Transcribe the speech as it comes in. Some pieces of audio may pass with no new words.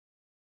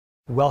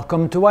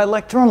Welcome to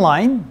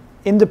ilectureonline.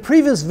 In the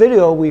previous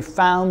video, we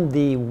found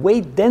the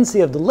weight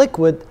density of the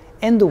liquid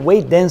and the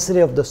weight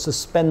density of the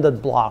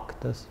suspended block,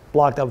 this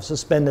block that was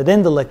suspended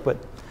in the liquid.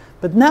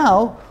 But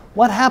now,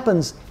 what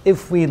happens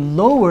if we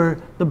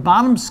lower the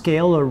bottom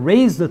scale or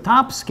raise the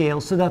top scale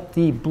so that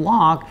the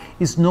block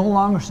is no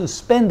longer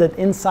suspended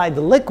inside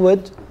the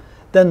liquid?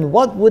 Then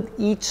what would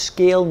each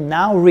scale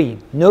now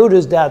read?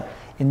 Notice that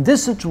in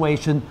this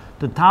situation,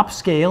 the top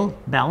scale,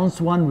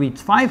 balance 1,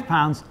 reads 5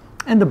 pounds,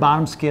 and the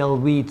bottom scale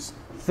reads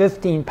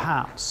 15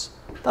 pounds.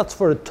 That's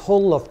for a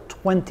total of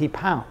 20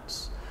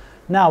 pounds.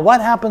 Now, what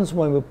happens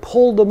when we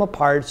pull them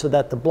apart so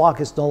that the block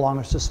is no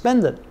longer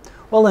suspended?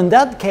 Well, in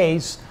that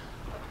case,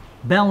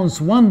 balance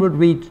 1 would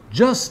read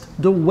just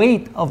the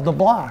weight of the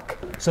block.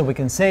 So we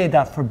can say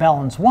that for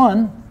balance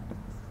 1,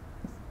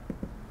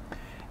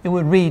 it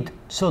would read,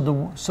 so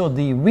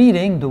the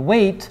reading, the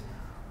weight,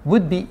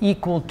 would be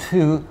equal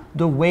to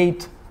the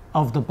weight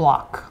of the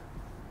block.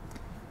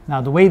 Now,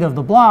 the weight of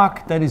the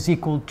block, that is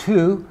equal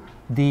to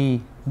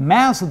the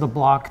mass of the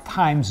block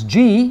times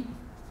g.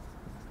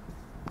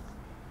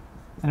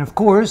 And of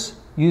course,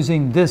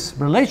 using this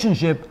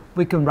relationship,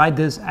 we can write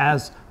this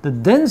as the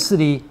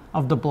density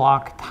of the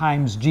block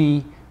times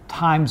g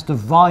times the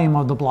volume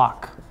of the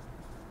block.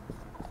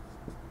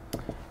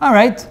 All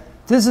right,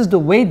 this is the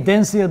weight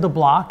density of the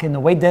block. And the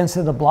weight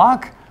density of the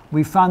block,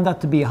 we found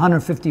that to be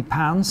 150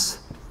 pounds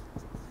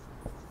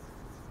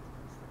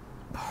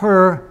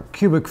per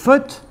cubic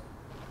foot.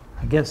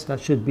 I guess that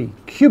should be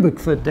cubic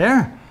foot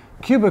there.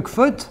 Cubic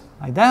foot,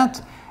 like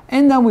that.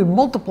 And then we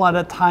multiply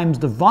that times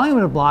the volume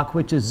of the block,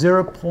 which is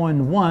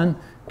 0.1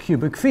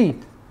 cubic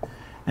feet.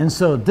 And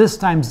so this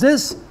times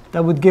this,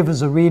 that would give us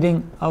a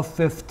reading of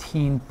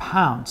 15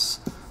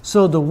 pounds.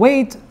 So the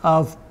weight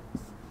of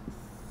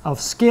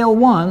scale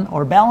 1,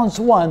 or balance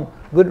 1,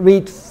 would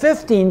read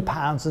 15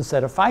 pounds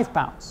instead of 5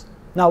 pounds.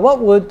 Now,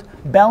 what would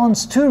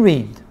balance 2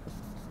 read?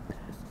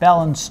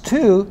 Balance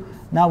 2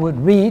 now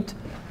would read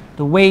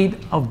the weight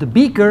of the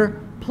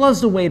beaker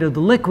plus the weight of the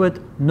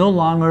liquid, no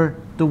longer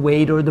the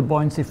weight or the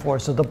buoyancy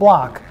force of the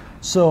block.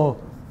 So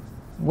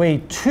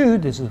weight 2,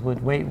 this is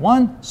with weight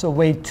 1, so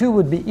weight 2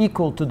 would be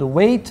equal to the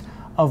weight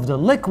of the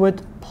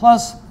liquid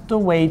plus the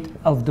weight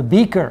of the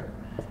beaker.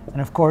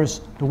 And of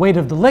course, the weight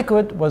of the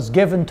liquid was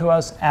given to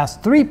us as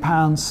 3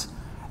 pounds,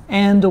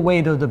 and the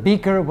weight of the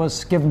beaker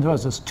was given to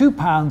us as 2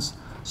 pounds.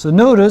 So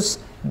notice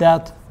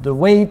that the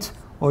weight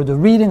or the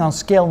reading on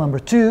scale number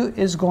 2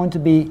 is going to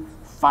be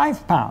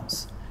 5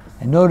 pounds.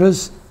 And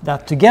notice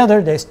that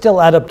together they still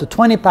add up to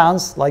 20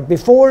 pounds like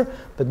before,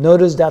 but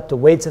notice that the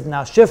weights have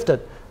now shifted.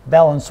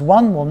 Balance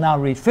 1 will now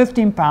read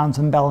 15 pounds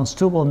and balance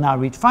 2 will now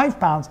read 5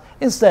 pounds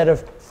instead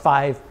of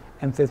 5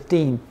 and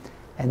 15.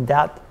 And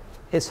that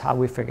is how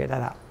we figure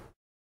that out.